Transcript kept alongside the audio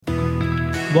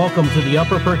Welcome to the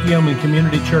Upper Perkiomen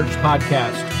Community Church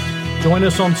podcast. Join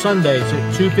us on Sundays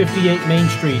at 258 Main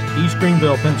Street, East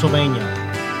Greenville, Pennsylvania.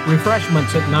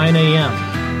 Refreshments at 9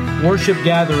 a.m. Worship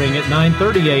gathering at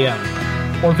 9:30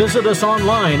 a.m. Or visit us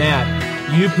online at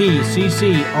upcconline.org.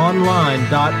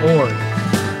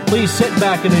 Please sit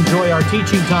back and enjoy our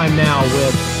teaching time now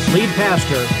with lead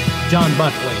pastor John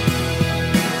Buckley.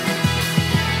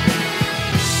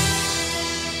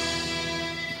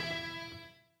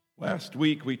 Last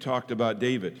week we talked about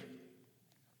David,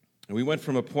 and we went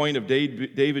from a point of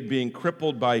David being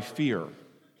crippled by fear.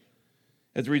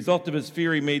 As a result of his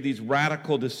fear, he made these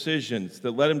radical decisions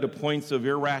that led him to points of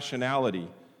irrationality,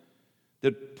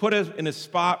 that put us in a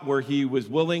spot where he was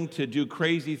willing to do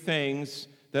crazy things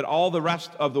that all the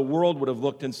rest of the world would have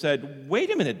looked and said,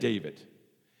 wait a minute, David.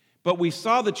 But we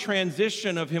saw the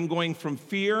transition of him going from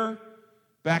fear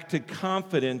back to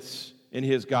confidence in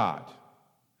his God.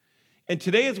 And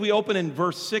today, as we open in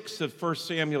verse 6 of 1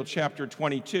 Samuel chapter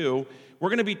 22, we're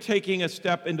going to be taking a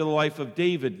step into the life of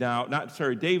David now.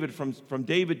 David, from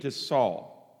David to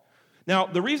Saul. Now,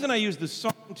 the reason I use the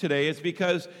song today is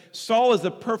because Saul is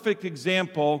a perfect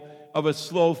example of a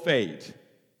slow fade.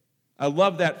 I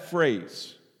love that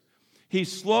phrase. He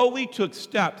slowly took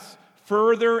steps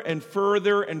further and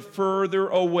further and further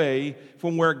away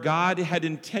from where God had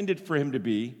intended for him to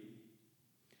be,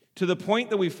 to the point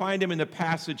that we find him in the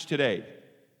passage today.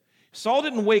 Saul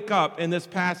didn't wake up in this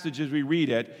passage as we read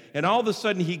it, and all of a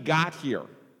sudden he got here.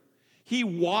 He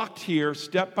walked here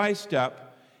step by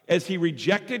step as he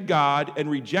rejected God and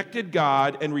rejected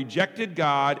God and rejected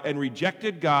God and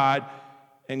rejected God,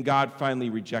 and God finally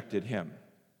rejected him.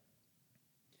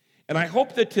 And I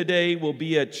hope that today will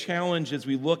be a challenge as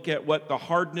we look at what the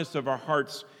hardness of our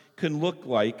hearts can look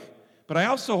like, but I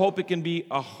also hope it can be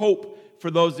a hope for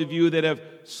those of you that have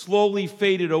slowly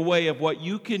faded away of what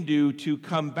you can do to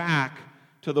come back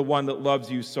to the one that loves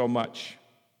you so much.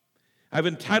 I've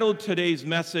entitled today's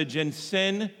message, "And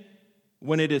Sin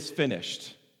When It Is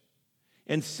Finished."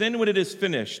 And sin when it is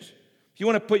finished. If you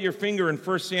want to put your finger in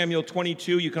 1 Samuel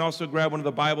 22, you can also grab one of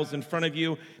the Bibles in front of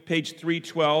you, page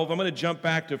 312. I'm going to jump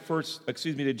back to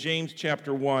James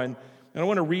chapter 1, and I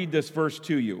want to read this verse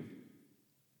to you.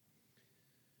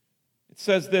 It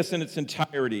says this in its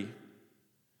entirety.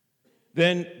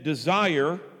 Then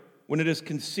desire, when it is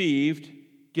conceived,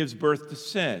 gives birth to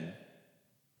sin.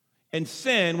 And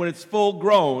sin, when it's full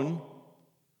grown,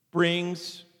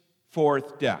 brings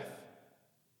forth death.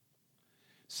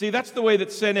 See, that's the way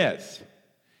that sin is.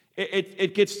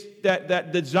 It gets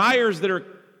that desires that are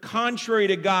contrary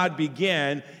to God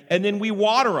begin, and then we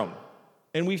water them,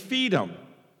 and we feed them,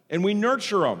 and we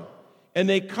nurture them, and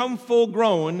they come full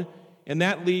grown, and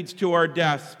that leads to our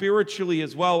death, spiritually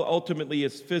as well, ultimately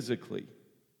as physically.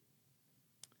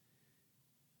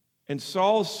 And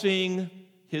Saul's seeing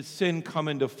his sin come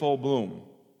into full bloom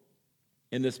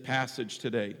in this passage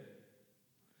today.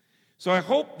 So I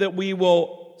hope that we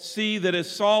will see that as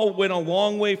Saul went a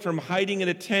long way from hiding in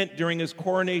a tent during his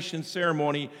coronation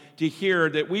ceremony to hear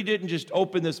that we didn't just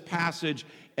open this passage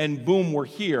and boom, we're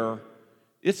here.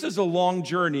 This is a long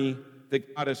journey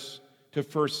that got us to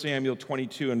 1 Samuel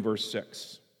 22 and verse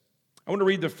 6. I want to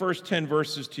read the first 10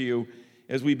 verses to you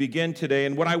as we begin today.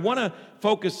 And what I want to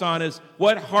focus on is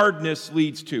what hardness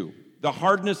leads to, the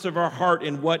hardness of our heart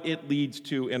and what it leads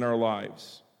to in our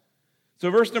lives. So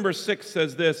verse number 6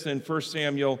 says this in 1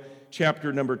 Samuel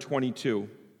chapter number 22.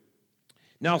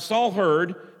 Now Saul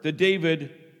heard that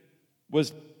David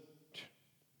was,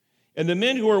 and the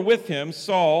men who were with him,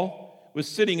 Saul was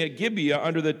sitting at Gibeah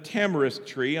under the tamarisk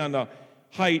tree on the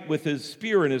height with his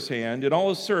spear in his hand, and all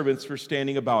his servants were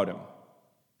standing about him.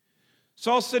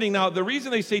 Saul's sitting. Now, the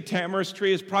reason they say tamarisk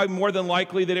tree is probably more than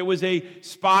likely that it was a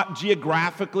spot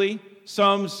geographically.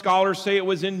 Some scholars say it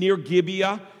was near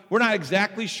Gibeah. We're not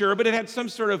exactly sure, but it had some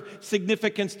sort of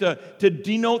significance to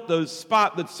denote the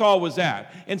spot that Saul was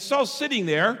at. And Saul's sitting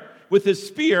there with his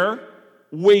spear,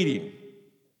 waiting.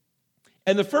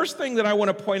 And the first thing that I want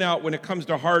to point out when it comes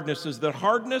to hardness is that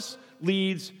hardness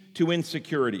leads to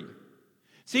insecurity.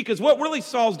 See, because what really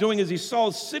Saul's doing is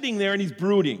Saul's sitting there and he's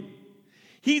brooding.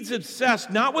 He's obsessed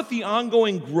not with the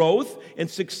ongoing growth and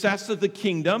success of the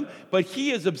kingdom, but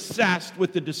he is obsessed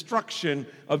with the destruction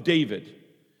of David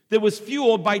that was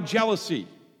fueled by jealousy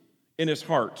in his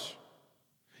heart.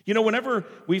 You know, whenever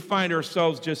we find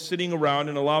ourselves just sitting around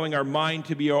and allowing our mind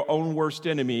to be our own worst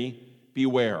enemy,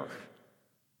 beware.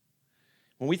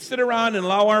 When we sit around and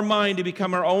allow our mind to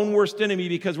become our own worst enemy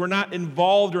because we're not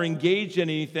involved or engaged in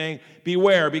anything,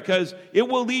 beware, because it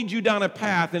will lead you down a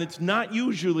path, and it's not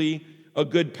usually a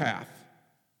good path.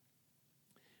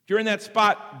 If you're in that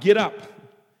spot, get up.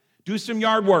 Do some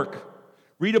yard work.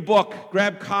 Read a book,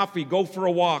 grab coffee, go for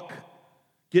a walk,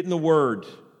 get in the Word.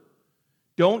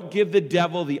 Don't give the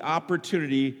devil the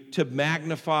opportunity to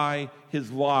magnify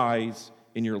his lies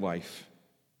in your life.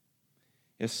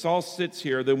 As Saul sits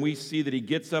here, then we see that he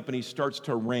gets up and he starts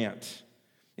to rant.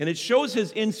 And it shows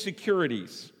his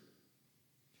insecurities.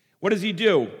 What does he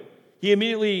do? He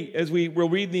immediately, as we'll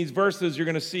read these verses, you're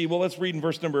going to see, well, let's read in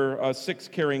verse number 6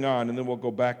 carrying on, and then we'll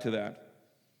go back to that.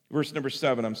 Verse number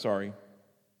 7, I'm sorry.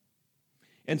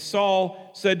 And Saul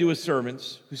said to his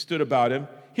servants who stood about him,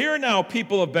 "Hear now,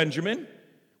 people of Benjamin,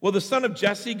 will the son of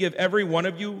Jesse give every one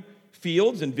of you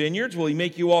fields and vineyards? Will he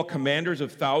make you all commanders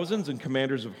of thousands and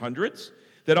commanders of hundreds?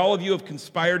 That all of you have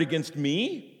conspired against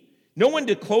me? No one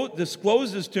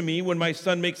discloses to me when my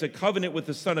son makes a covenant with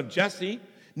the son of Jesse.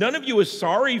 None of you is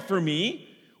sorry for me,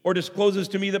 or discloses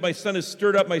to me that my son has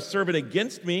stirred up my servant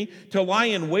against me to lie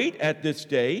in wait at this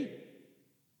day."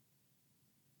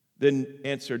 Then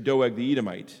answered Doeg the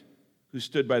Edomite, who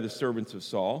stood by the servants of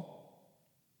Saul,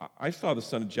 "I saw the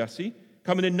son of Jesse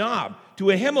coming to Nob,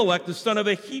 to Ahimelech, the son of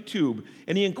Ahitub,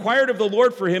 and he inquired of the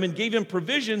Lord for him and gave him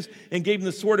provisions and gave him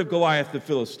the sword of Goliath the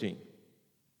Philistine."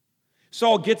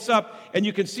 Saul gets up, and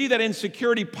you can see that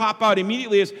insecurity pop out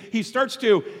immediately as he starts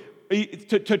to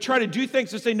try to do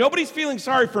things to say, nobody's feeling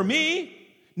sorry for me.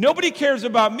 Nobody cares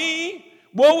about me.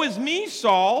 Woe is me,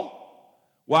 Saul.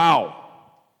 Wow.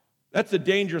 That's a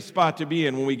dangerous spot to be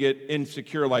in when we get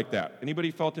insecure like that. Anybody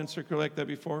felt insecure like that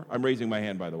before? I'm raising my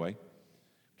hand, by the way.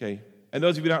 Okay. And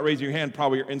those of you not raising your hand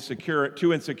probably are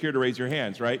too insecure to raise your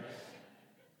hands, right?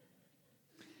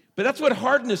 But that's what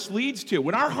hardness leads to.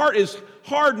 When our heart is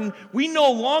hardened, we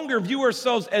no longer view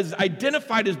ourselves as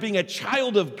identified as being a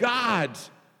child of God.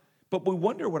 But we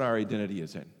wonder what our identity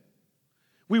is in.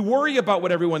 We worry about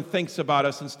what everyone thinks about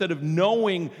us instead of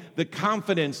knowing the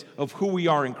confidence of who we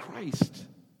are in Christ.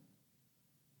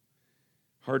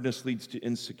 Hardness leads to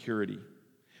insecurity.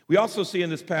 We also see in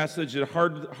this passage that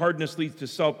hardness leads to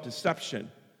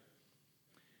self-deception.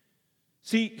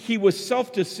 See, he was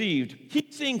self-deceived.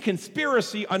 He's seeing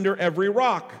conspiracy under every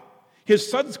rock. His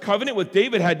son's covenant with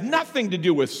David had nothing to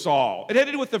do with Saul. It had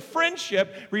to do with the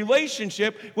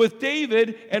relationship with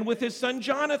David and with his son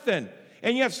Jonathan.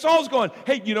 And yet Saul's going,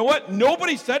 hey, you know what?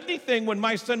 Nobody said anything when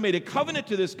my son made a covenant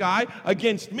to this guy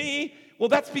against me. Well,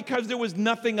 that's because there was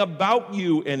nothing about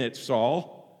you in it,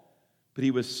 Saul. But he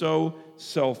was so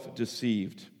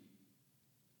self-deceived.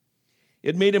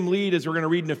 It made him lead, as we're going to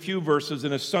read in a few verses,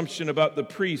 an assumption about the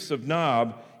priests of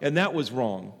Nob, and that was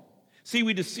wrong. See,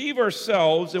 we deceive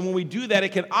ourselves, and when we do that,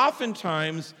 it can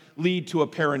oftentimes lead to a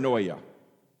paranoia.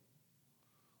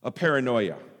 A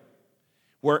paranoia,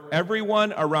 where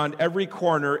everyone around every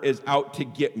corner is out to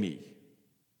get me.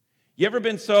 You ever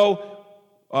been so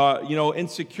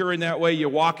insecure in that way? You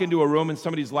walk into a room and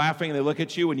somebody's laughing and they look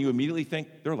at you and you immediately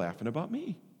think, they're laughing about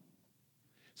me.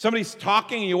 Somebody's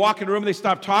talking and you walk in a room and they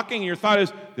stop talking and your thought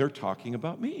is, they're talking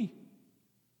about me.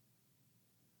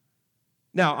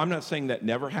 Now, I'm not saying that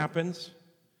never happens,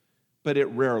 but it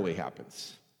rarely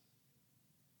happens.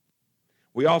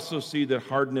 We also see that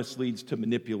hardness leads to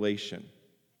manipulation.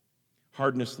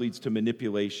 Hardness leads to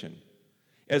manipulation.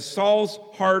 As Saul's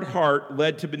hard heart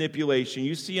led to manipulation,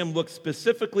 you see him look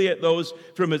specifically at those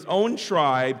from his own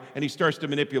tribe, and he starts to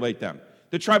manipulate them.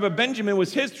 The tribe of Benjamin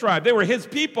was his tribe. They were his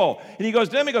people. And he goes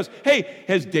to them, he goes, hey,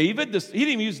 has David, he didn't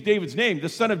even use David's name, the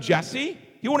son of Jesse?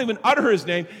 He won't even utter his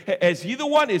name. Is he the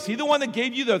one that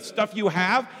gave you the stuff you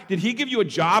have? Did he give you a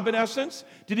job in essence?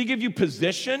 Did he give you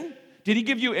position? Did he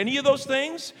give you any of those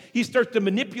things? He starts to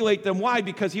manipulate them. Why?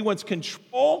 Because he wants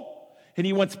control and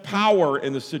he wants power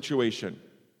in the situation.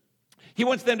 He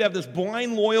wants them to have this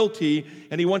blind loyalty,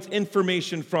 and he wants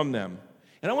information from them.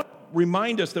 And I want to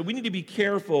remind us that we need to be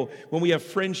careful when we have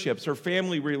friendships or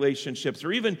family relationships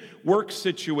or even work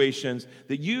situations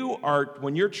that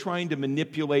when you're trying to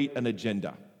manipulate an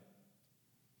agenda.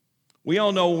 We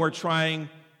all know when we're trying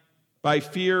by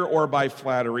fear or by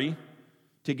flattery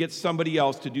to get somebody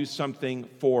else to do something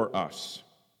for us.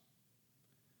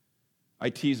 I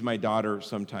tease my daughter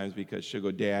sometimes because she'll go,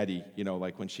 Daddy,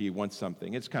 like when she wants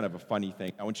something. It's kind of a funny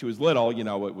thing. Now, when she was little,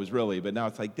 it was really, but now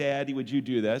it's like, Daddy, would you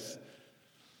do this?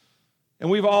 And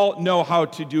we all know how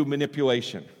to do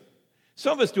manipulation.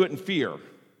 Some of us do it in fear.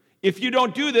 If you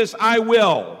don't do this, I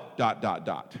will, ...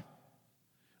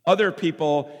 Other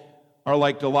people are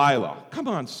like Delilah. Come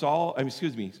on,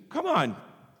 come on,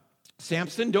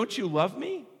 Samson, don't you love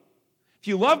me? If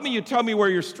you love me, you tell me where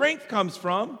your strength comes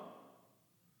from.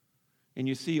 And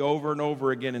you see over and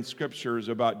over again in scriptures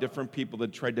about different people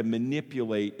that tried to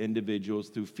manipulate individuals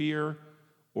through fear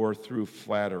or through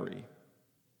flattery.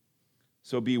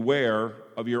 So beware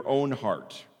of your own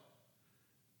heart.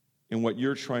 in what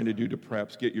you're trying to do to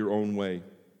perhaps get your own way.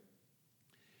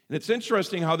 And it's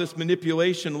interesting how this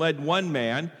manipulation led one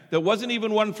man that wasn't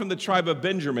even one from the tribe of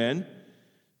Benjamin.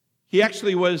 He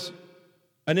actually was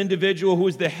an individual who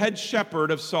was the head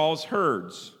shepherd of Saul's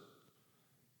herds.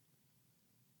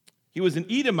 He was an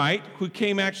Edomite who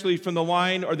came actually from the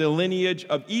line or the lineage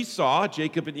of Esau,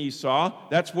 Jacob and Esau.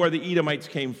 That's where the Edomites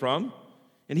came from.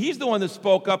 And he's the one that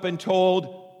spoke up and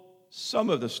told some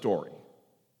of the story.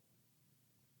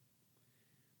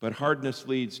 But hardness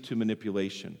leads to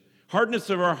manipulation. Hardness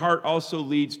of our heart also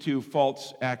leads to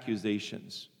false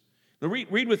accusations. Now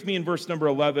read with me in verse number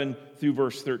 11 through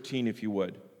verse 13, if you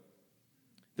would.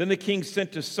 Then the king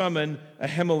sent to summon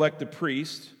Ahimelech the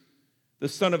priest, the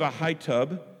son of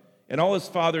Ahitub, and all his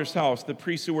father's house, the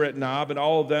priests who were at Nob, and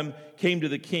all of them came to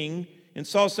the king. And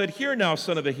Saul said, "Hear now,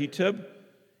 son of Ahitub."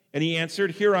 And he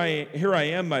answered, Here I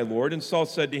am, my lord. And Saul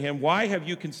said to him, "Why have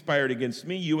you conspired against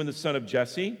me, you and the son of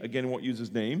Jesse?" Again, won't use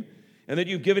his name. "And that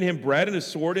you've given him bread and a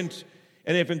sword, and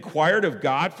have inquired of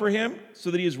God for him,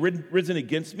 so that he has risen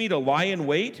against me to lie in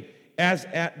wait, as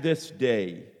at this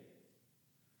day."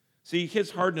 See,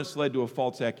 his hardness led to a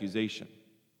false accusation,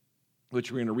 which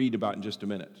we're going to read about in just a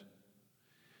minute.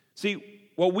 See,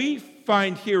 what we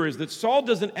find here is that Saul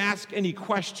doesn't ask any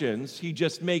questions, he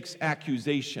just makes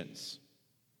accusations.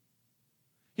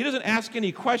 He doesn't ask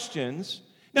any questions.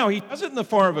 Now, he does it in the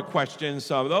form of a question,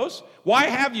 some of those. Why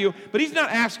have you? But he's not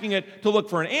asking it to look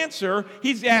for an answer.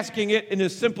 He's asking it in a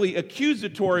simply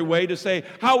accusatory way to say,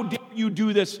 how dare you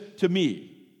do this to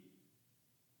me?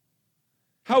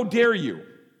 How dare you?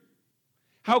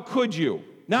 How could you?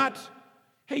 Not,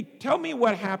 hey, tell me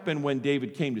what happened when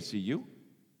David came to see you,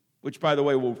 which, by the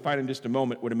way, we'll find in just a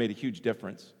moment would have made a huge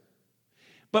difference.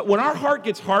 But when our heart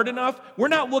gets hard enough, we're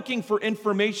not looking for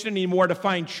information anymore to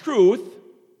find truth.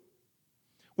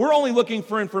 We're only looking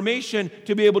for information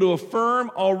to be able to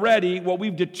affirm already what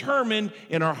we've determined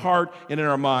in our heart and in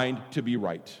our mind to be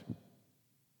right.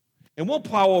 And we'll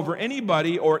plow over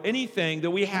anybody or anything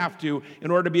that we have to in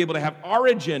order to be able to have our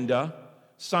agenda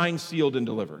signed, sealed, and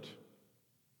delivered.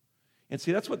 And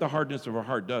see, that's what the hardness of our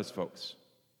heart does, folks.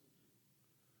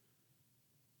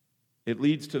 It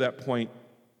leads to that point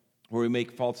where we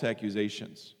make false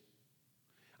accusations.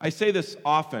 I say this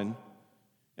often,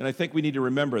 and I think we need to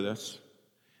remember this,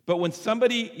 but when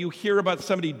you hear about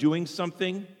somebody doing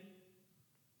something,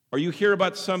 or you hear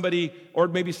about somebody, or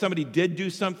maybe somebody did do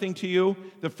something to you,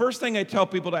 the first thing I tell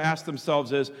people to ask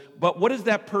themselves is, but what is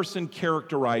that person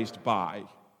characterized by?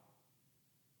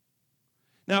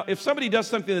 Now, if somebody does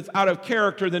something that's out of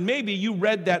character, then maybe you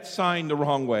read that sign the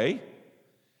wrong way.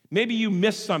 Maybe you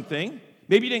missed something.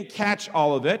 Maybe you didn't catch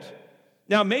all of it.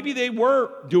 Now, maybe they were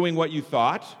doing what you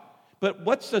thought, but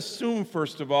let's assume,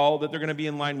 first of all, that they're going to be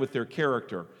in line with their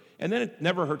character. And then it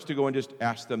never hurts to go and just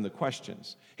ask them the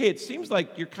questions. Hey, it seems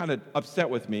like you're kind of upset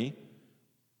with me.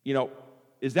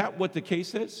 Is that what the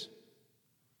case is?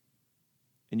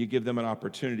 And you give them an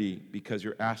opportunity because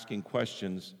you're asking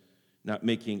questions, not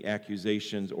making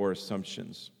accusations or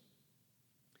assumptions.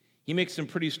 He makes some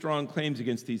pretty strong claims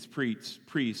against these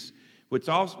priests, which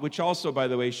also, by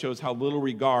the way, shows how little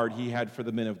regard he had for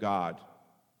the men of God.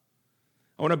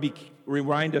 I want to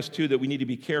remind us, too, that we need to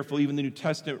be careful. Even the New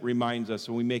Testament reminds us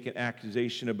when we make an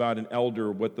accusation about an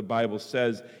elder, what the Bible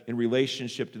says in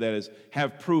relationship to that is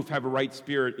have proof, have a right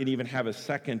spirit, and even have a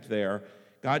second there.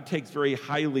 God takes very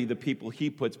highly the people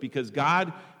he puts because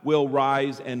God will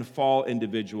rise and fall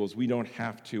individuals. We don't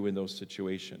have to in those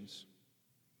situations.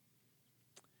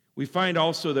 We find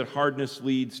also that hardness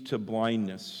leads to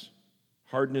blindness.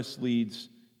 Hardness leads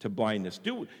to blindness.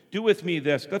 Do with me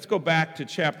this. Let's go back to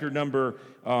chapter number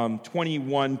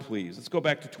 21, please. Let's go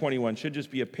back to 21. Should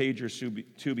just be a page or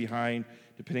two behind,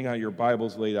 depending on how your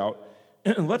Bible's laid out.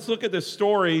 Let's look at this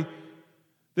story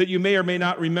that you may or may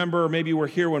not remember, or maybe were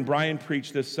here when Brian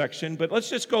preached this section. But let's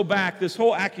just go back. This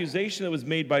whole accusation that was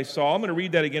made by Saul. I'm going to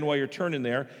read that again while you're turning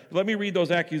there. Let me read those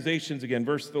accusations again.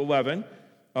 Verse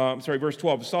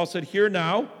 12. Saul said, "Hear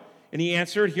now." And he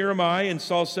answered, "Here am I." And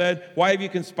Saul said, "Why have you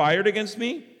conspired against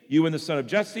me, you and the son of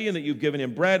Jesse, and that you've given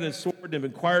him bread and a sword and have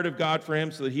inquired of God for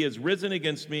him, so that he has risen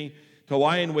against me to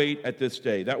lie in wait at this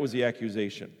day?" That was the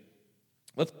accusation.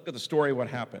 Let's look at the story of what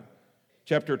happened.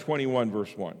 Chapter 21,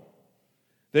 verse 1.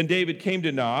 Then David came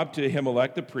to Nob, to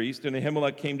Ahimelech the priest, and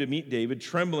Ahimelech came to meet David,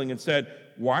 trembling, and said,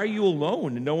 "Why are you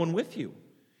alone and no one with you?"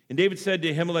 And David said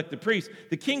to Ahimelech the priest,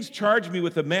 "The king's charged me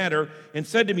with a matter and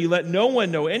said to me, 'Let no one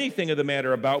know anything of the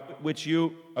matter about which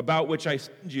I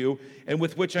send you and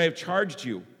with which I have charged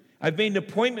you. I've made an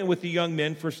appointment with the young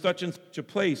men for such and such a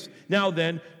place. Now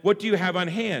then, what do you have on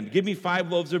hand? Give me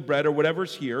 5 loaves of bread or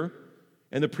whatever's here,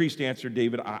 And the priest answered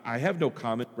David, I have no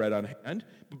common bread on hand,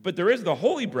 but there is the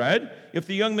holy bread, if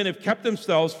the young men have kept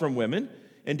themselves from women.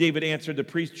 And David answered the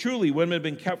priest, truly, women have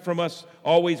been kept from us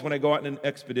always when I go out in an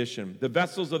expedition. The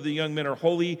vessels of the young men are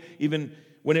holy, even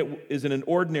when it is in an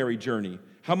ordinary journey.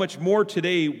 How much more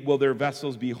today will their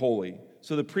vessels be holy?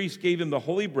 So the priest gave him the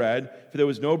holy bread, for there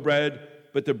was no bread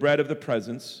but the bread of the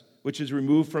presence, which is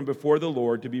removed from before the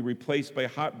Lord to be replaced by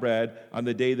hot bread on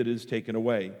the day that it is taken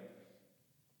away.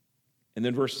 And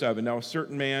then verse 7, now a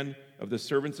certain man of the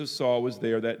servants of Saul was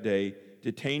there that day,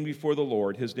 detained before the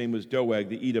Lord. His name was Doeg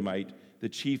the Edomite, the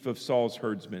chief of Saul's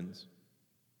herdsmen.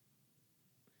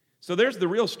 So there's the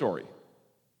real story.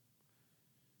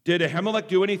 Did Ahimelech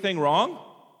do anything wrong?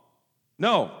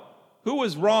 No. Who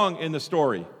was wrong in the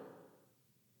story?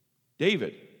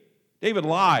 David. David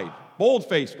lied,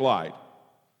 bold-faced lied.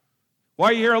 Why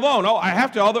are you here alone? Oh, I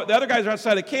have to. All the other guys are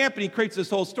outside the camp, and he creates this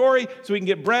whole story so he can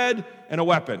get bread and a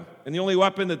weapon. And the only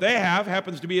weapon that they have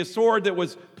happens to be a sword that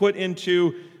was put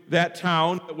into that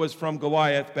town that was from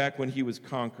Goliath back when he was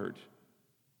conquered.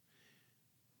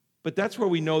 But that's where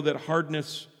we know that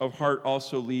hardness of heart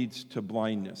also leads to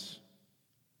blindness.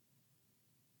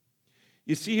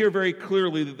 You see here very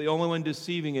clearly that the only one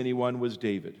deceiving anyone was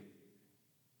David.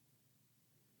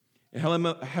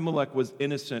 Ahimelech was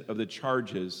innocent of the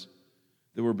charges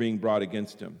that were being brought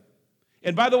against him.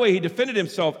 And by the way, he defended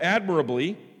himself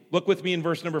admirably. Look with me in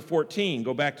verse number 14.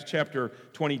 Go back to chapter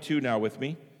 22 now with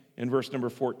me, in verse number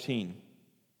 14.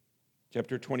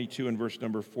 Chapter 22 and verse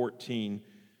number 14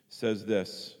 says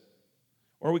this.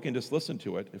 Or we can just listen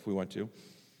to it if we want to.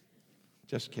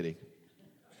 Just kidding.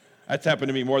 That's happened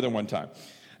to me more than one time.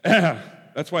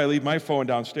 That's why I leave my phone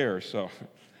downstairs, so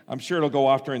I'm sure it'll go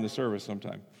off during the service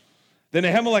sometime. Then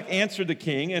Ahimelech answered the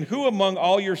king, and who among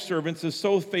all your servants is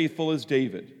so faithful as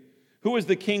David, who is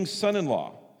the king's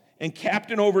son-in-law, and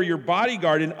captain over your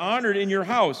bodyguard and honored in your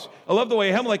house? I love the way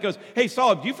Ahimelech goes, hey,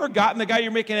 Saul, have you forgotten the guy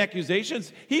you're making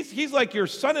accusations? He's like your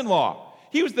son-in-law.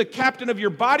 He was the captain of your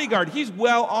bodyguard. He's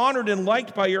well honored and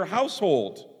liked by your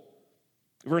household.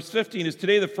 Verse 15, is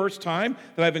today the first time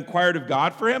that I've inquired of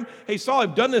God for him? Hey, Saul,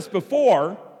 I've done this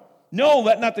before. No,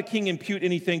 let not the king impute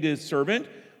anything to his servant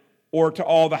or to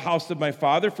all the house of my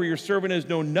father, for your servant has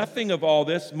known nothing of all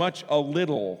this, much a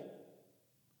little.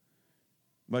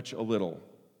 Much a little.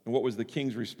 And what was the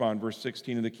king's response? Verse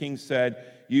 16, and the king said,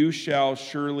 you shall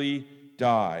surely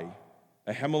die,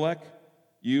 Ahimelech,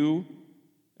 you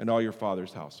and all your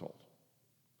father's household.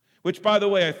 Which, by the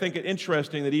way, I think it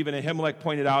interesting that even Ahimelech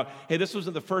pointed out, hey, this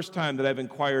wasn't the first time that I've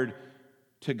inquired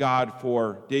to God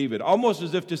for David. Almost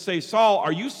as if to say, Saul,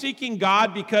 are you seeking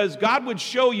God because God would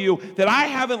show you that I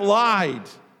haven't lied?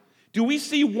 Do we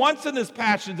see once in this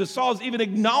passage that Saul's even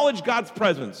acknowledged God's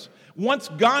presence, once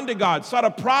gone to God, sought a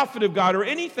prophet of God, or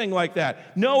anything like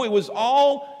that? No, it was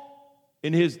all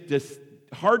in his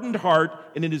hardened heart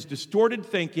and in his distorted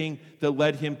thinking that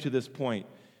led him to this point.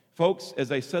 Folks,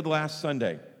 as I said last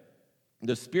Sunday,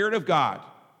 the Spirit of God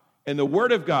and the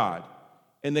Word of God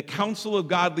and the counsel of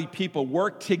godly people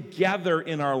work together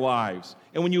in our lives.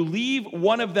 And when you leave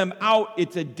one of them out,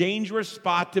 it's a dangerous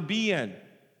spot to be in.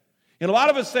 And a lot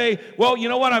of us say, well, you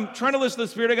know what, I'm trying to listen to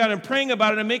the Spirit of God, I'm praying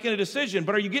about it, I'm making a decision.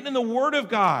 But are you getting in the Word of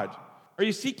God? Are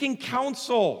you seeking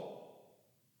counsel?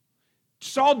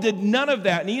 Saul did none of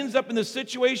that, and he ends up in this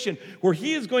situation where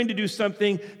he is going to do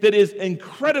something that is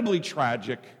incredibly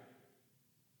tragic.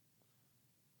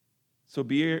 So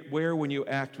beware when you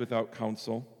act without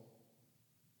counsel.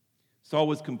 Saul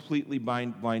was completely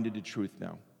blinded to truth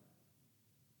now.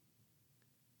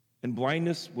 And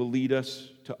blindness will lead us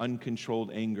to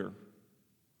uncontrolled anger.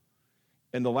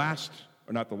 And the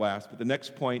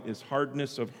next point is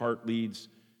hardness of heart leads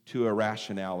to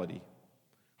irrationality.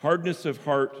 Hardness of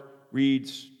heart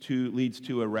leads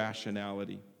to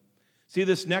irrationality. See,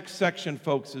 this next section,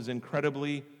 folks, is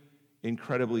incredibly,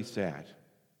 incredibly sad.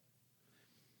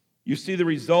 You see the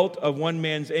result of one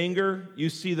man's anger. You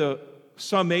see the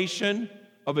summation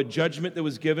of a judgment that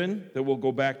was given that we'll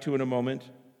go back to in a moment.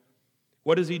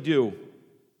 What does he do?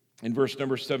 In verse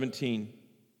number 17,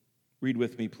 read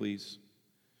with me, please.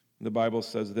 The Bible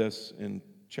says this in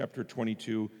chapter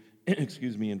 22,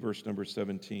 in verse number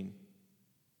 17.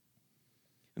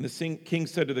 And the king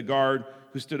said to the guard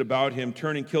who stood about him,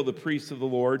 turn and kill the priests of the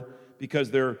Lord,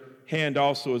 because their hand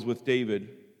also is with David.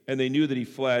 And they knew that he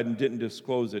fled and didn't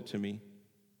disclose it to me.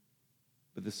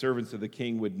 But the servants of the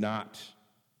king would not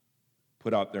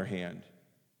put out their hand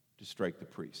to strike the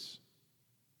priests.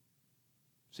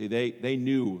 See, they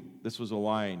knew this was a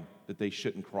line that they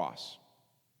shouldn't cross.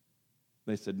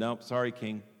 They said, nope, sorry,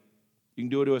 king. You can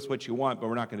do to us what you want, but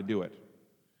we're not going to do it.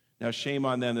 Now, shame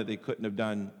on them that they couldn't have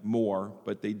done more,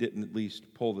 but they didn't at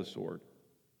least pull the sword.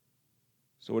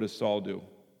 So what does Saul do?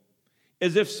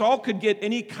 As if Saul could get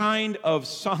any kind of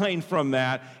sign from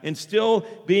that and still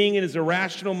being in his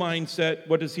irrational mindset,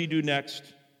 what does he do next?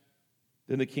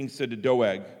 Then the king said to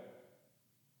Doeg,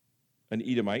 an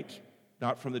Edomite,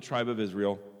 not from the tribe of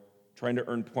Israel, trying to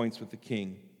earn points with the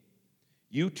king,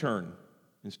 you turn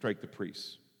and strike the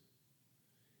priests.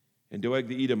 And Doeg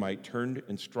the Edomite turned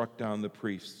and struck down the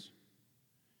priests.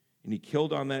 And he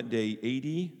killed on that day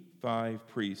 85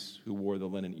 priests who wore the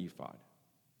linen ephod.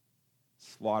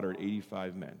 Slaughtered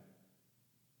 85 men.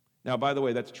 Now, by the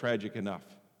way, that's tragic enough.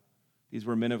 These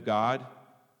were men of God,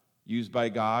 used by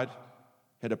God,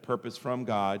 had a purpose from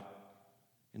God.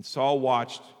 And Saul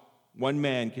watched one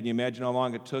man. Can you imagine how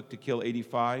long it took to kill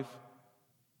 85?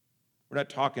 We're not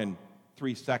talking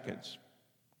 3 seconds.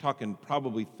 We're talking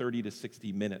probably 30 to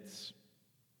 60 minutes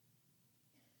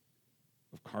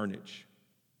of carnage.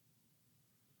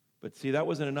 But see, that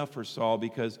wasn't enough for Saul,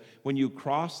 because when you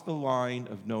cross the line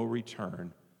of no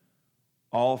return,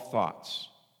 all thoughts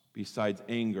besides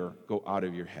anger go out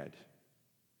of your head.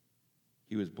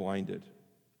 He was blinded.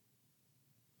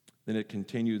 Then it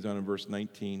continues on in verse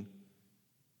 19.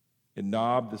 In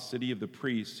Nob, the city of the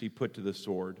priests, he put to the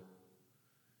sword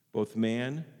both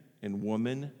man and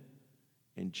woman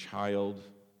and child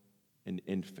and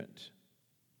infant,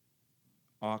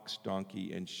 ox,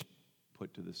 donkey, and sheep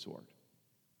put to the sword.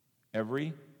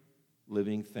 Every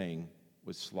living thing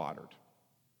was slaughtered.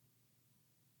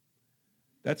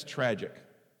 That's tragic.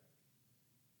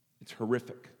 It's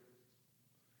horrific. It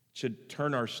should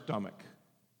turn our stomach,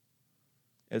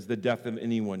 as the death of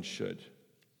anyone should.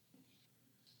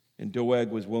 And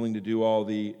Doeg was willing to do all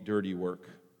the dirty work.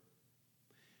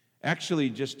 Actually,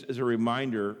 just as a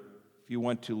reminder, if you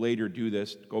want to later do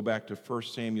this, go back to 1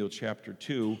 Samuel chapter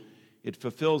 2. It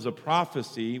fulfills a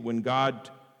prophecy when God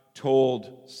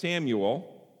told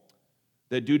Samuel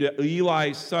that due to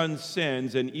Eli's son's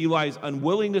sins and Eli's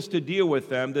unwillingness to deal with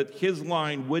them, that his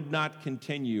line would not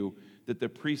continue, that the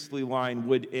priestly line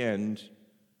would end.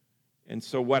 And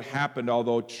so what happened,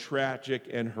 although tragic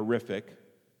and horrific,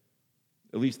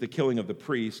 at least the killing of the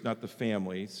priests, not the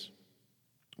families,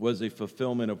 was a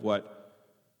fulfillment of what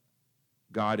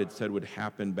God had said would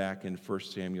happen back in 1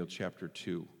 Samuel chapter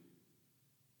 2.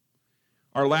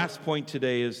 Our last point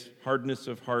today is hardness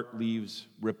of heart leaves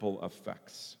ripple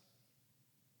effects.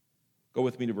 Go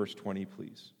with me to verse 20,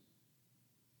 please.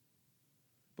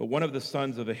 But one of the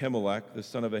sons of Ahimelech, the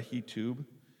son of Ahitub,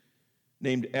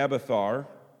 named Abiathar,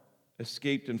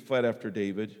 escaped and fled after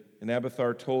David. And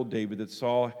Abiathar told David that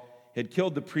Saul had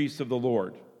killed the priests of the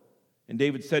Lord. And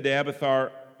David said to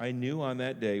Abiathar, I knew on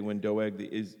that day when Doeg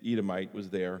the Edomite was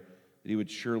there that he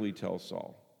would surely tell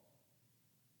Saul.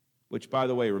 Which, by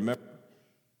the way, remember,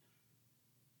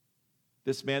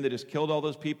 this man that just killed all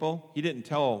those people, he didn't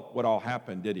tell what all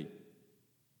happened, did he?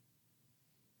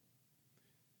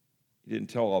 He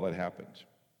didn't tell all that happened.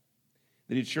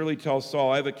 That he'd surely tell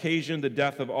Saul, I have occasioned the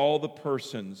death of all the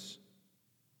persons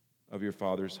of your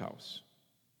father's house.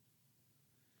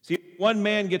 See, one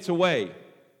man gets away,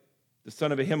 the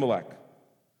son of Ahimelech,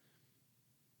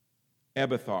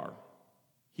 Abiathar.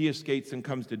 He escapes and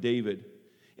comes to David.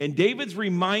 And David's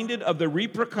reminded of the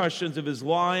repercussions of his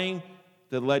lying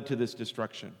that led to this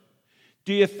destruction.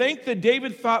 Do you think that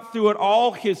David thought through it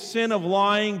all, his sin of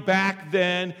lying back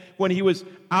then when he was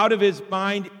out of his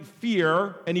mind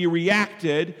fear, and he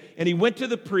reacted, and he went to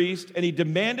the priest, and he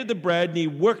demanded the bread, and he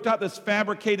worked out this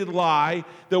fabricated lie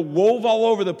that wove all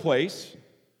over the place,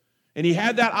 and he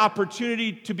had that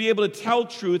opportunity to be able to tell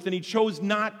truth, and he chose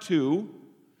not to,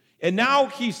 and now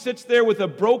he sits there with a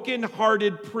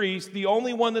broken-hearted priest, the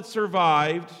only one that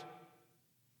survived,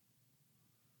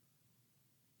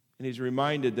 and he's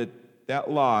reminded that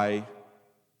that lie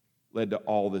led to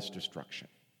all this destruction.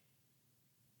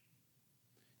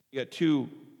 You got two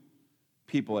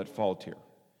people at fault here.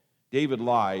 David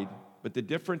lied, but the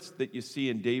difference that you see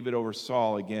in David over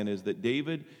Saul, again, is that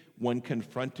David, when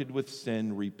confronted with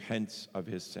sin, repents of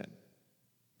his sin.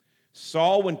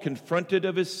 Saul, when confronted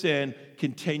of his sin,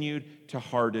 continued to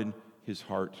harden his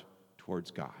heart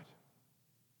towards God.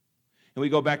 And we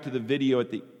go back to the video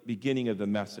at the beginning of the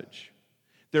message.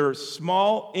 There are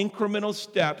small incremental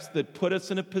steps that put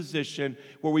us in a position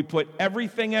where we put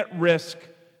everything at risk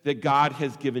that God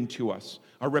has given to us.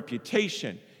 Our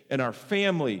reputation and our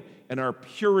family and our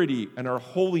purity and our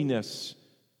holiness,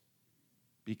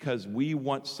 because we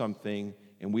want something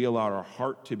and we allow our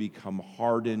heart to become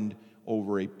hardened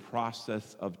over a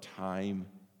process of time.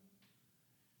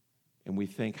 And we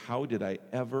think, how did I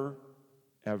ever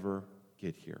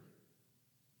get here?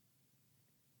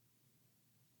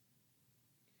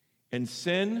 And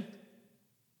sin,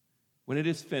 when it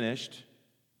is finished,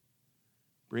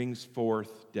 brings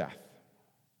forth death.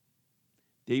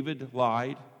 David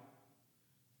lied,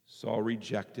 Saul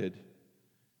rejected,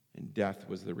 and death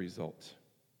was the result.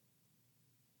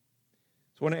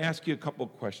 So I want to ask you a couple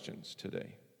of questions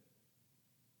today.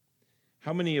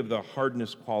 How many of the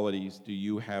hardness qualities do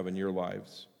you have in your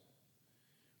lives?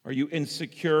 Are you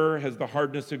insecure? Has the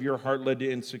hardness of your heart led to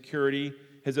insecurity?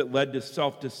 Has it led to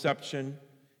self-deception?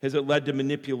 Has it led to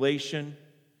manipulation?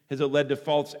 Has it led to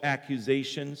false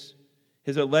accusations?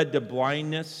 Has it led to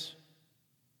blindness?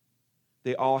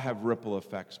 They all have ripple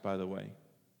effects, by the way.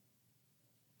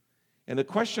 And the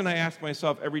question I ask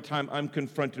myself every time I'm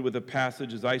confronted with a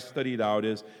passage as I study it out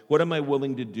is, what am I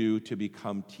willing to do to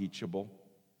become teachable?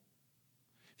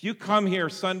 If you come here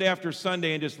Sunday after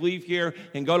Sunday and just leave here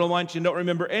and go to lunch and don't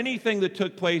remember anything that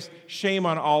took place, shame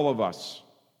on all of us.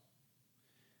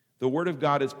 The Word of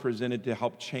God is presented to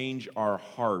help change our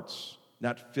hearts,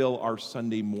 not fill our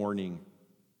Sunday morning,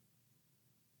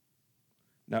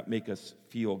 not make us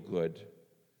feel good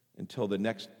until the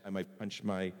next time I punch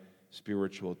my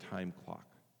spiritual time clock.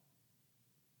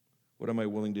 What am I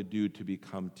willing to do to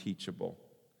become teachable?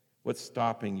 What's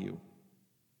stopping you?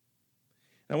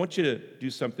 I want you to do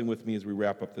something with me as we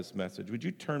wrap up this message. Would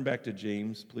you turn back to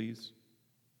James, please?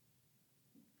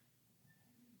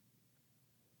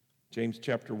 James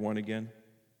chapter 1 again.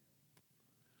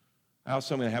 I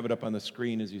also am going to have it up on the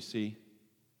screen as you see.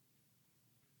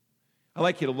 I'd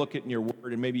like you to look at it in your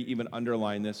word and maybe even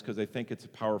underline this because I think it's a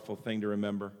powerful thing to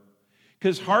remember.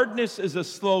 Because hardness is a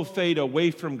slow fade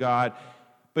away from God,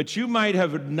 but you might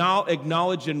have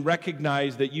acknowledged and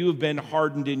recognized that you have been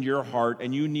hardened in your heart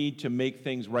and you need to make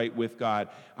things right with God.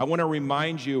 I want to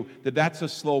remind you that that's a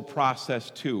slow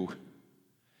process too.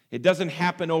 It doesn't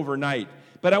happen overnight.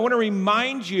 But I want to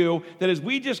remind you that as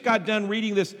we just got done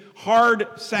reading this hard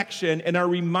section and are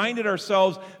reminded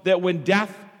ourselves that when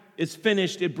death is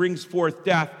finished, it brings forth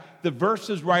death, the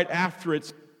verses right after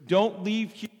it don't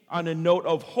leave here on a note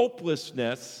of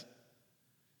hopelessness,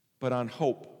 but on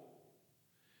hope.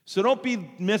 So don't be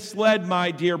misled,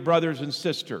 my dear brothers and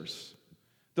sisters.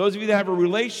 Those of you that have a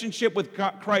relationship with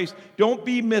Christ, don't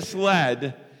be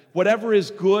misled. Whatever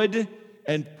is good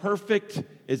and perfect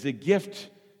is a gift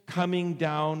coming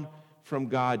down from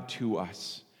God to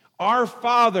us. Our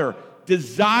Father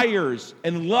desires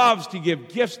and loves to give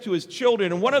gifts to His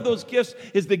children, and one of those gifts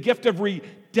is the gift of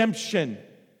redemption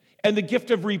and the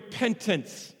gift of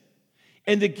repentance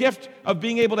and the gift of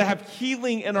being able to have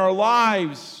healing in our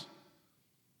lives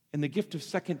and the gift of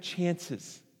second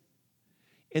chances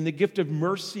and the gift of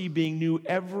mercy being new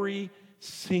every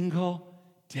single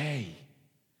day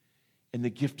and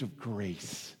the gift of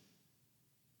grace.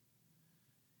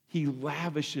 He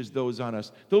lavishes those on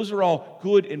us. Those are all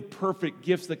good and perfect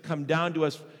gifts that come down to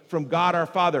us from God our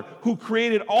Father, who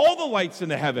created all the lights in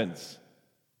the heavens.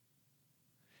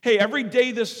 Hey, every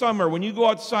day this summer, when you go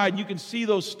outside, you can see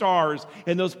those stars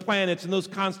and those planets and those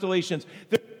constellations.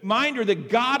 The reminder that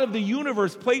God of the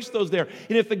universe placed those there.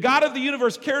 And if the God of the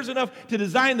universe cares enough to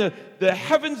design the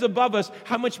heavens above us,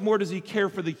 how much more does He care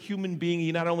for the human being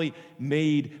He not only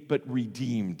made, but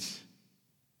redeemed?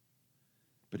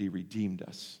 But He redeemed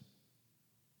us.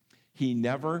 He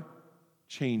never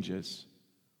changes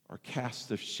or casts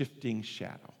a shifting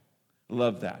shadow.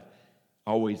 Love that.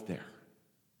 Always there.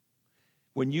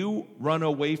 When you run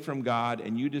away from God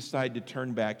and you decide to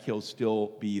turn back, He'll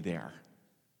still be there.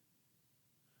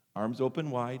 Arms open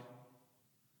wide,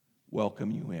 welcome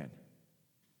you in.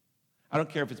 I don't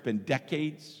care if it's been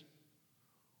decades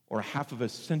or half of a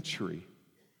century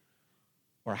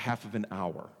or half of an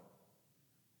hour.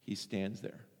 He stands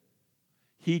there.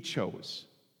 He chose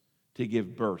to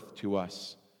give birth to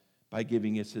us by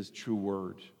giving us His true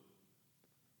word.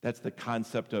 That's the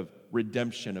concept of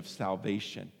redemption, of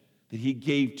salvation, that He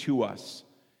gave to us,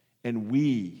 and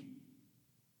we,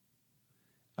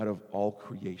 out of all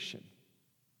creation.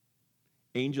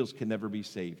 Angels can never be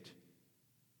saved.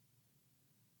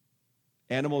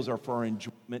 Animals are for our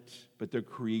enjoyment, but they're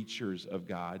creatures of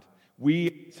God.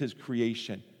 We, as His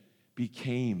creation,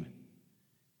 became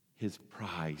His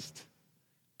prized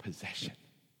possession.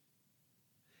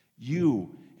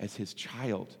 You, as His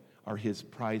child, are His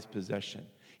prized possession.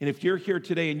 And if you're here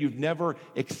today and you've never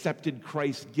accepted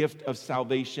Christ's gift of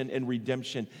salvation and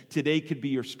redemption, today could be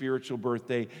your spiritual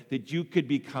birthday, that you could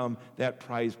become that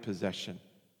prized possession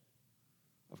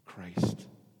of Christ.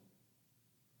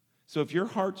 So if your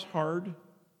heart's hard,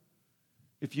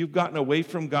 if you've gotten away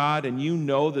from God and you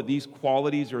know that these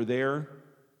qualities are there,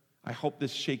 I hope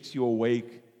this shakes you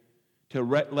awake to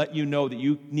let you know that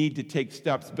you need to take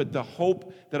steps. But the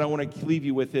hope that I want to leave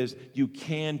you with is you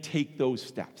can take those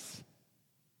steps.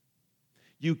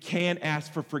 You can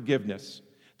ask for forgiveness.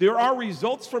 There are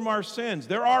results from our sins.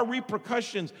 There are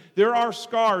repercussions. There are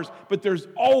scars, but there's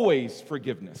always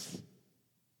forgiveness.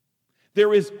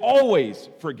 There is always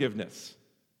forgiveness.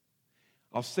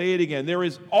 I'll say it again. There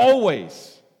is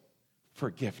always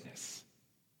forgiveness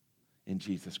in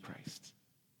Jesus Christ.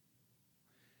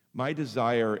 My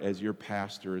desire as your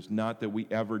pastor is not that we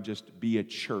ever just be a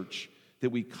church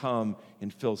that we come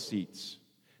and fill seats.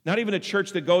 Not even a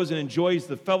church that goes and enjoys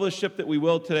the fellowship that we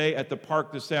will today at the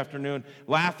park this afternoon,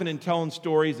 laughing and telling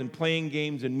stories and playing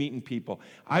games and meeting people.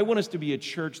 I want us to be a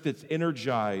church that's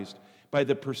energized by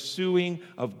the pursuing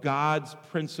of God's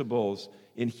principles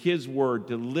in His Word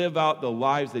to live out the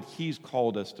lives that He's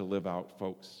called us to live out,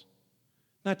 folks.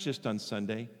 Not just on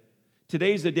Sunday.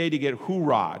 Today's the day to get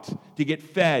hoorah'd, to get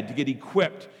fed, to get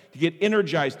equipped, to get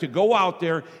energized, to go out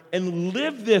there and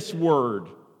live this Word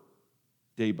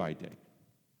day by day.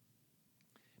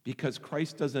 Because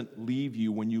Christ doesn't leave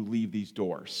you when you leave these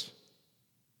doors.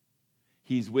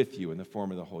 He's with you in the form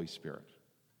of the Holy Spirit.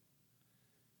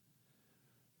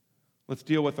 Let's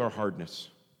deal with our hardness.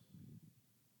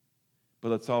 But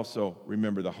let's also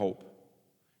remember the hope.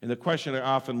 And the question I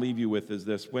often leave you with is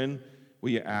this: when will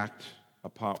you act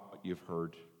upon what you've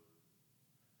heard?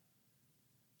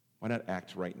 Why not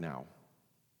act right now?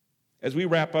 As we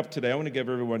wrap up today, I want to give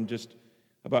everyone just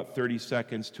about 30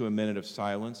 seconds to a minute of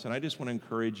silence. And I just want to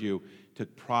encourage you to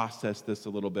process this a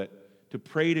little bit, to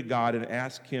pray to God and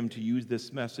ask Him to use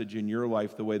this message in your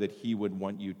life the way that He would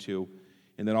want you to.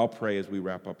 And then I'll pray as we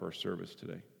wrap up our service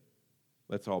today.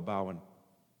 Let's all bow and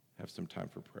have some time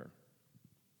for prayer.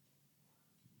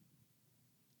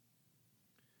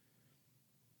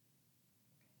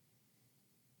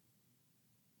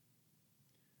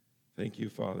 Thank you,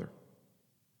 Father.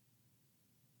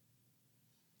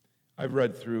 I've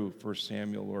read through 1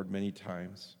 Samuel, Lord, many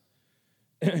times,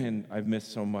 and I've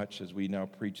missed so much as we now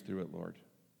preach through it, Lord.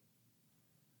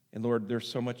 And Lord, there's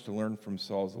so much to learn from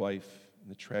Saul's life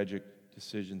and the tragic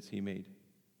decisions he made.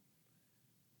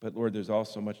 But Lord, there's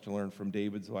also much to learn from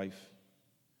David's life.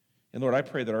 And Lord, I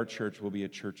pray that our church will be a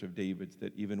church of Davids,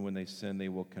 that even when they sin, they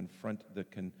will confront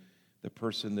the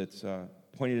person that's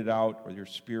pointed it out, or your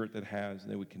spirit that has,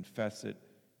 and they would confess it,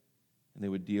 and they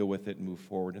would deal with it and move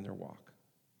forward in their walk.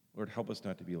 Lord, help us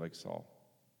not to be like Saul,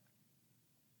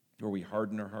 where we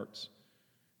harden our hearts,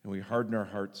 and we harden our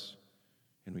hearts,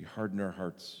 and we harden our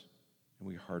hearts, and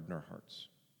we harden our hearts.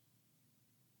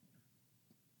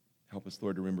 Help us,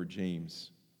 Lord, to remember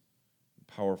James,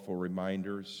 powerful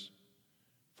reminders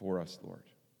for us, Lord.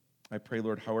 I pray,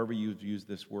 Lord, however you've used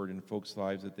this word in folks'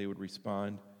 lives, that they would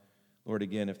respond. Lord,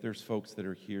 again, if there's folks that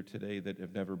are here today that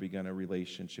have never begun a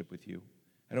relationship with you,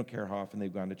 I don't care how often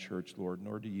they've gone to church, Lord,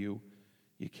 nor do you.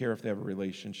 You care if they have a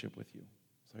relationship with you.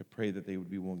 So I pray that they would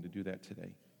be willing to do that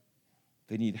today. If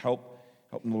they need help,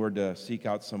 help them, Lord, to seek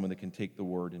out someone that can take the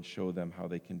word and show them how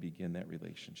they can begin that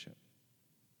relationship.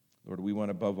 Lord, we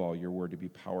want above all your word to be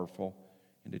powerful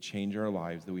and to change our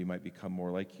lives that we might become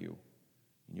more like you.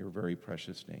 In your very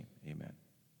precious name, amen.